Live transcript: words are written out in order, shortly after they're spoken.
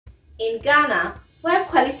In Ghana, where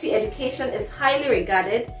quality education is highly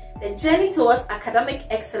regarded, the journey towards academic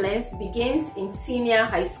excellence begins in senior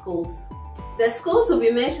high schools. The schools we'll be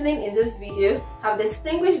mentioning in this video have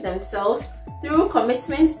distinguished themselves through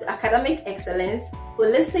commitments to academic excellence,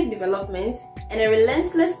 holistic development, and a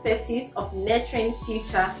relentless pursuit of nurturing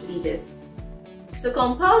future leaders. To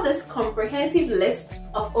compile this comprehensive list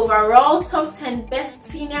of overall top 10 best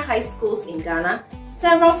senior high schools in Ghana,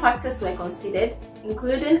 several factors were considered,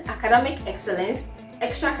 including academic excellence,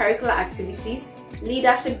 extracurricular activities,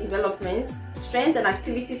 leadership development, strength and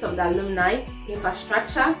activities of the alumni,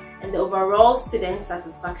 infrastructure, and the overall student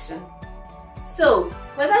satisfaction. So,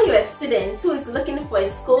 whether you're a student who is looking for a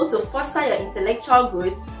school to foster your intellectual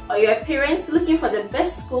growth, or you're a parent looking for the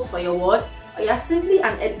best school for your ward, or you're simply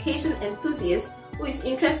an education enthusiast who is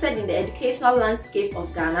interested in the educational landscape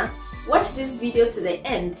of Ghana, watch this video to the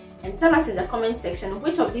end and tell us in the comment section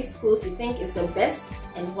which of these schools you think is the best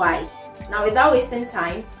and why. Now, without wasting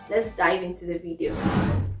time, let's dive into the video.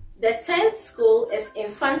 The 10th school is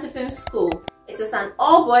Infantipim School. It is an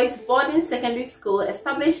all-boys boarding secondary school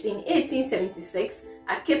established in 1876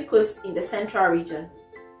 at Cape Coast in the Central Region.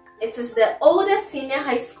 It is the oldest senior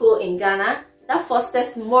high school in Ghana that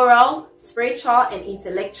fosters moral, spiritual, and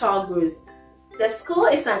intellectual growth. The school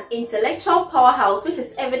is an intellectual powerhouse which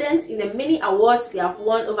is evident in the many awards they have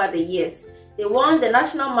won over the years. They won the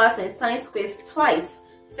National Maths and Science Quiz twice,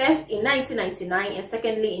 first in 1999 and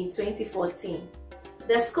secondly in 2014.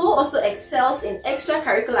 The school also excels in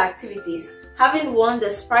extracurricular activities, having won the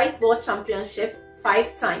Sprite Ball Championship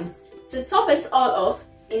 5 times. To top it all off,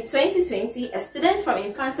 in 2020, a student from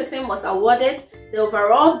Infantipim was awarded the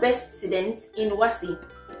overall best student in WASSCE.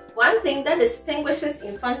 One thing that distinguishes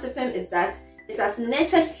Infantipim is that it has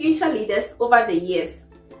nurtured future leaders over the years.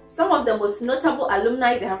 Some of the most notable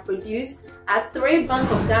alumni they have produced are 3 Bank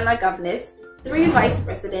of Ghana governors, 3 vice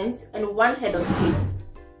presidents, and 1 head of state.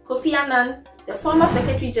 Kofi Annan, the former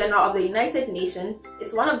Secretary General of the United Nations,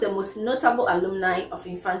 is one of the most notable alumni of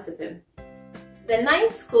Infantipim. The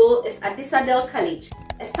 9th school is Adisadel College,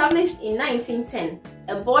 established in 1910,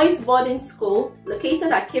 a boys' boarding school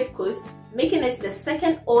located at Cape Coast, making it the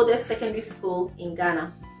 2nd oldest secondary school in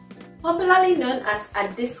Ghana. Popularly known as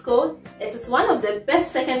Adisco, it is one of the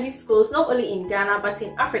best secondary schools not only in Ghana but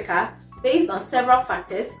in Africa, based on several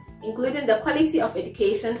factors, including the quality of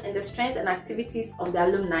education and the strength and activities of the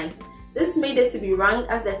alumni. This made it to be ranked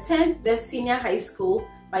as the 10th best senior high school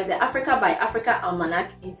by the Africa by Africa Almanac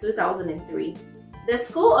in 2003. The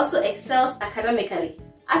school also excels academically,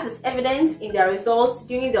 as is evident in their results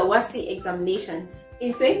during the WASSCE examinations.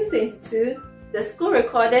 In 2022, the school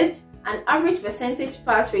recorded an average percentage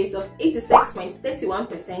pass rate of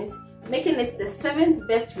 86.31%, making it the 7th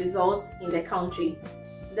best result in the country.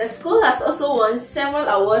 The school has also won several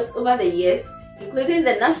awards over the years, including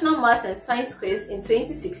the National Maths and Science Quiz in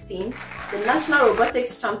 2016, the National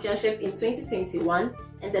Robotics Championship in 2021,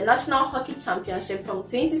 and the National Hockey Championship from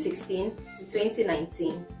 2016 to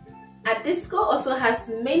 2019. Adisco also has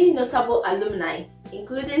many notable alumni,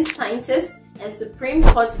 including scientists and Supreme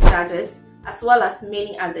Court judges, as well as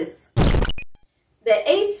many others. The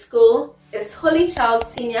 8th school is Holy Child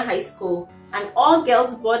Senior High School, an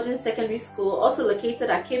all-girls boarding secondary school also located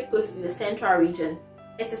at Cape Coast in the Central Region.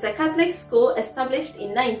 It is a Catholic school established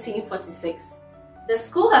in 1946. The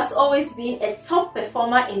school has always been a top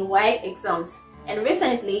performer in WAEC exams, and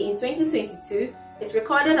recently in 2022, it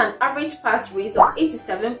recorded an average pass rate of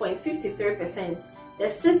 87.53%, the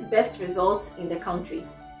 6th best result in the country.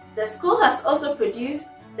 The school has also produced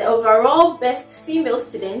the overall best female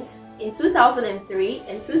students in 2003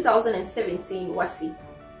 and 2017 WASSCE.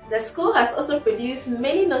 The school has also produced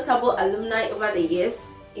many notable alumni over the years,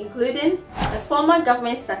 including a former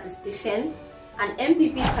government statistician, an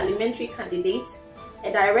MPP parliamentary candidate,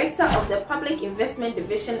 a director of the Public Investment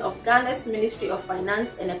Division of Ghana's Ministry of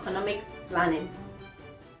Finance and Economic Planning.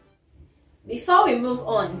 Before we move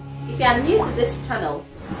on, if you are new to this channel,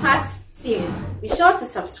 Pat's Tune, be sure to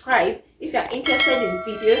subscribe if you are interested in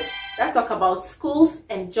videos that talk about schools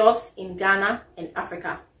and jobs in Ghana and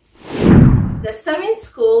Africa. The 7th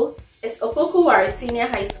school is Opoku-Ware Senior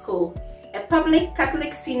High School, a public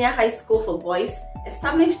Catholic senior high school for boys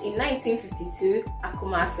established in 1952 at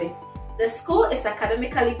Kumasi. The school is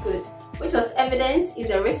academically good, which was evident in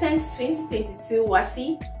the recent 2022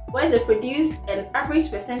 WASSCE, where they produced an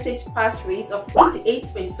average percentage pass rate of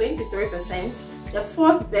 88.23%, the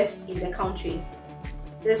 4th best in the country.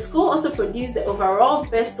 The school also produced the overall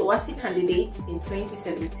best WASSCE candidate in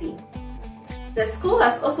 2017. The school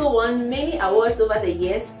has also won many awards over the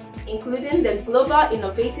years, including the Global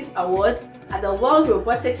Innovative Award at the World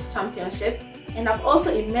Robotics Championship, and have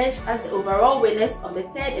also emerged as the overall winners of the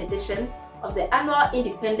 3rd edition of the annual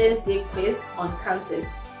Independence Day quiz on Kansas.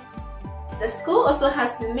 The school also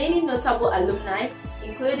has many notable alumni,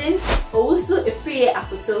 including Owusu Efriye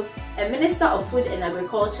Akoto, a Minister of Food and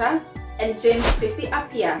Agriculture, and James Kwesi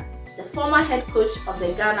Appiah, the former head coach of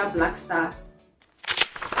the Ghana Black Stars.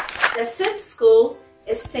 The 6th school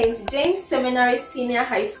is St. James Seminary Senior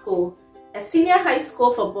High School, a senior high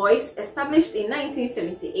school for boys established in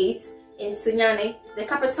 1978 in Sunyani, the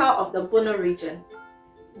capital of the Bono region.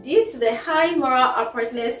 Due to the high moral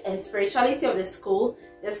uprightness and spirituality of the school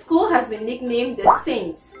has been nicknamed the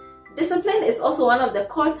Saints. Discipline is also one of the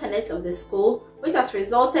core tenets of the school, which has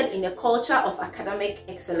resulted in a culture of academic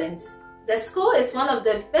excellence. The school is one of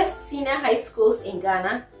the best senior high schools in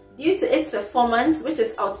Ghana due to its performance, which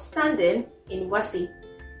is outstanding in WASSCE.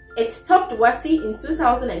 It topped WASSCE in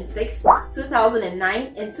 2006,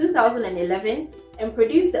 2009, and 2011 and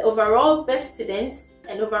produced the overall best student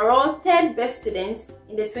and overall 3rd best student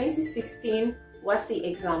in the 2016 WASSCE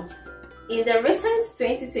exams. In the recent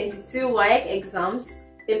 2022 WAEC exams,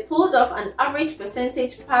 it pulled off an average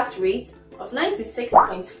percentage pass rate of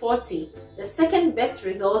 96.40, the 2nd best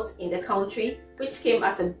result in the country, which came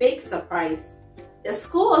as a big surprise. The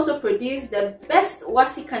school also produced the best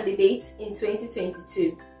WASSCE candidates in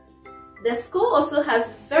 2022. The school also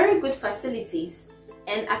has very good facilities,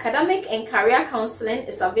 and academic and career counseling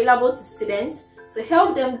is available to students to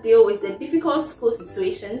help them deal with the difficult school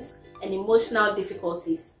situations and emotional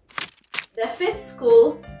difficulties. The 5th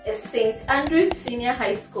school is St. Andrew's Senior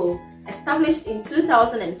High School, established in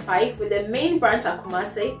 2005 with the main branch at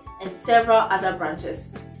Kumasi and several other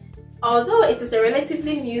branches. Although it is a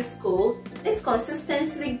relatively new school, its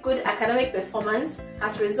consistently good academic performance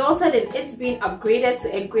has resulted in it being upgraded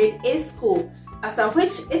to a Grade A school, after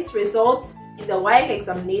which its results in the WAEC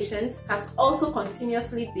examinations has also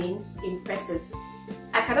continuously been impressive.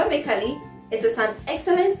 Academically, it is an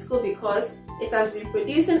excellent school because it has been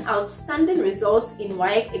producing outstanding results in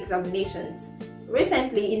WAEC examinations.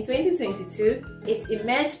 Recently, in 2022, it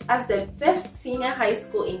emerged as the best senior high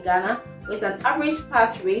school in Ghana with an average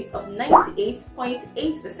pass rate of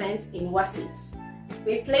 98.8% in WASSCE.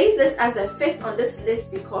 We placed it as the 5th on this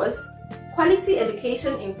list because quality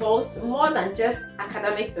education involves more than just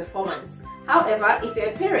academic performance. However, if you're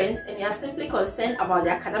a parent and you are simply concerned about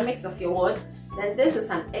the academics of your ward, then this is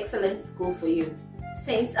an excellent school for you.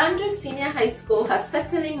 St. Andrew's Senior High School has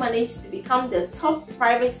certainly managed to become the top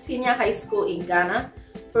private senior high school in Ghana,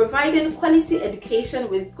 providing quality education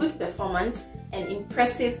with good performance and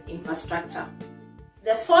impressive infrastructure.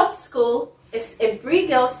 The 4th school is Ebri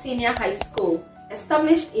Girls Senior High School,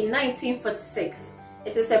 established in 1946.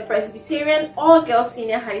 It is a Presbyterian all-girls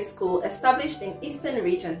senior high school established in Eastern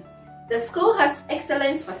Region. The school has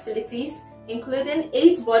excellent facilities, including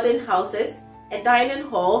 8 boarding houses, a dining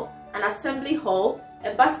hall, an assembly hall,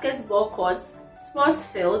 a basketball court, sports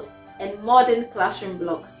field, and modern classroom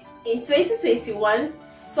blocks. In 2021,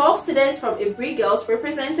 12 students from Ebri Girls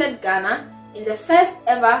represented Ghana in the first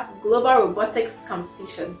ever global robotics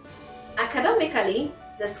competition. Academically,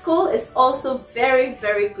 the school is also very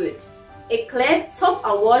good. It cleared top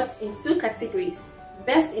awards in 2 categories,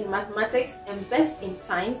 Best in Mathematics and Best in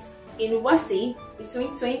Science, in WASSCE between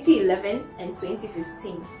 2011 and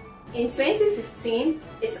 2015. In 2015,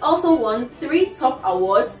 it also won 3 top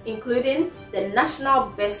awards, including the National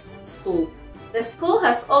Best School. The school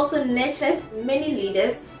has also nurtured many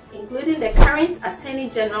leaders, including the current Attorney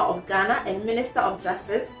General of Ghana and Minister of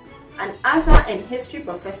Justice, an author and history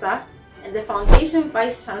professor, and the Foundation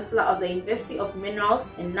Vice Chancellor of the University of Minerals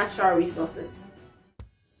and Natural Resources.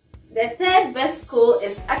 The 3rd best school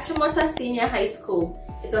is Achimota Senior High School.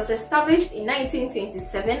 It was established in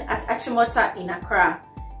 1927 at Achimota in Accra.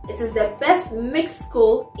 It is the best mixed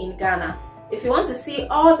school in Ghana. If you want to see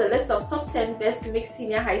all the list of top 10 best mixed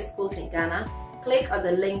senior high schools in Ghana, click on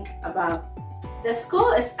the link above. The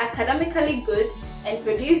school is academically good and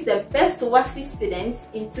produced the best WASSCE students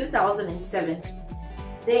in 2007.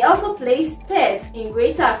 They also placed 3rd in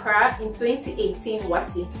Greater Accra in 2018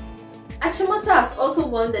 WASSCE. Achimota has also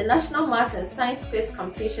won the National Maths and Science Quiz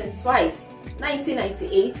competition twice,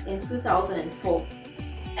 1998 and 2004.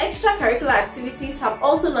 Extracurricular activities have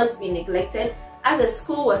also not been neglected, as the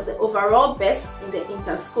school was the overall best in the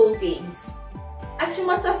inter-school games.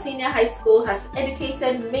 Achimota Senior High School has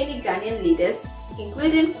educated many Ghanaian leaders,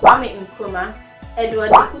 including Kwame Nkrumah,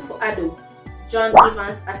 Edward Akufo-Addo, John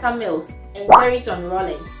Evans Atta Mills, and Jerry John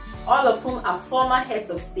Rawlings, all of whom are former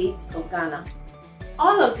heads of states of Ghana.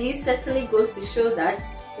 All of these certainly goes to show that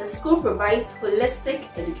the school provides holistic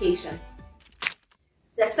education.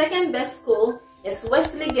 The 2nd best school is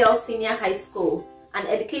Wesley Girls Senior High School, an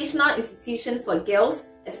educational institution for girls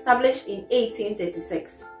established in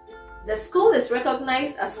 1836. The school is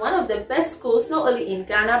recognized as one of the best schools not only in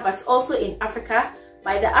Ghana but also in Africa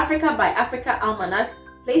by the Africa by Africa Almanac,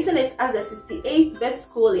 placing it as the 68th best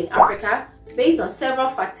school in Africa based on several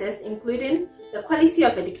factors including the quality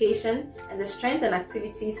of education and the strength and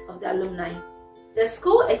activities of the alumni. The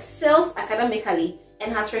school excels academically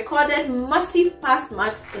and has recorded massive pass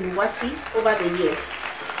marks in WASSCE over the years.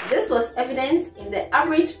 This was evident in the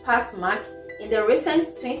average pass mark in the recent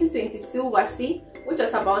 2022 WASSCE, which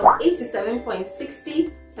was about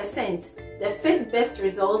 87.60%, the 5th best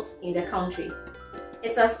results in the country.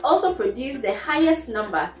 It has also produced the highest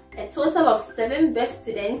number, a total of 7 best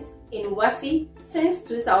students in WASSCE since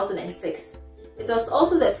 2006. It was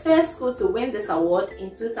also the first school to win this award in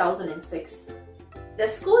 2006. The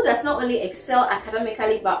school does not only excel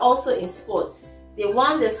academically but also in sports. They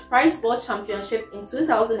won the Sprite Ball Championship in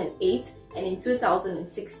 2008 and in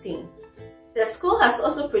 2016. The school has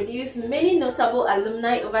also produced many notable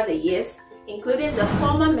alumni over the years, including the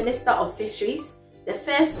former Minister of Fisheries, the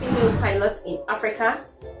first female pilot in Africa,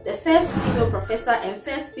 the first female professor and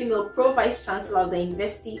first female pro-vice chancellor of the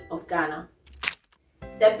University of Ghana.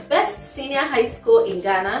 The best senior high school in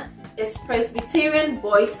Ghana is Presbyterian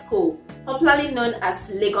Boys School, popularly known as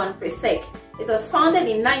Legon Presec. It was founded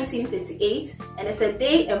in 1938 and is a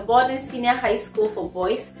day and boarding senior high school for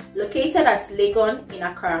boys located at Legon in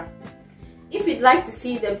Accra. If you'd like to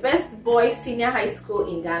see the best boys senior high school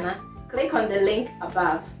in Ghana, click on the link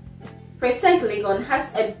above. Presec Legon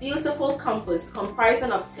has a beautiful campus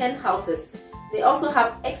comprising of 10 houses. They also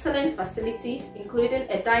have excellent facilities including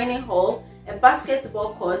a dining hall, a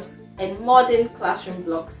basketball court, and modern classroom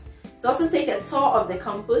blocks. To also take a tour of the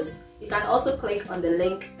campus, you can also click on the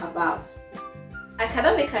link above.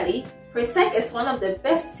 Academically, Presec is one of the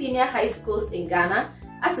best senior high schools in Ghana,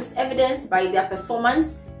 as is evidenced by their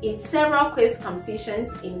performance in several quiz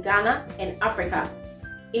competitions in Ghana and Africa.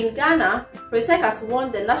 In Ghana, Presec has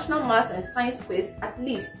won the National Maths and Science Quiz at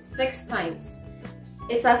least 6 times.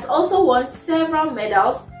 It has also won several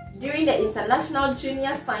medals during the International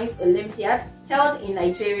Junior Science Olympiad held in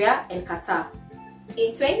Nigeria and Qatar.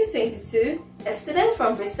 In 2022, a student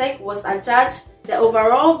from Presec was adjudged the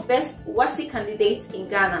overall best WASSCE candidate in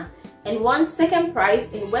Ghana and won 2nd prize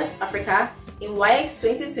in West Africa in WAEC's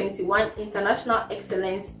 2021 International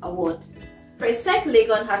Excellence Award. Presec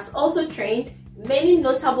Legon has also trained many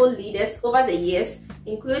notable leaders over the years,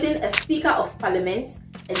 including a Speaker of Parliament,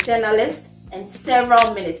 a journalist, and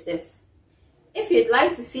several ministers. If you'd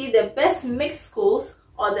like to see the best mixed schools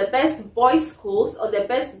or the best boys schools or the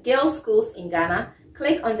best girls schools in Ghana,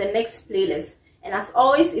 click on the next playlist. And as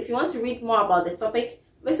always, if you want to read more about the topic,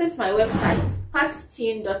 visit my website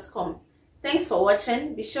patstune.com. Thanks for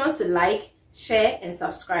watching. Be sure to like, share, and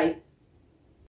subscribe.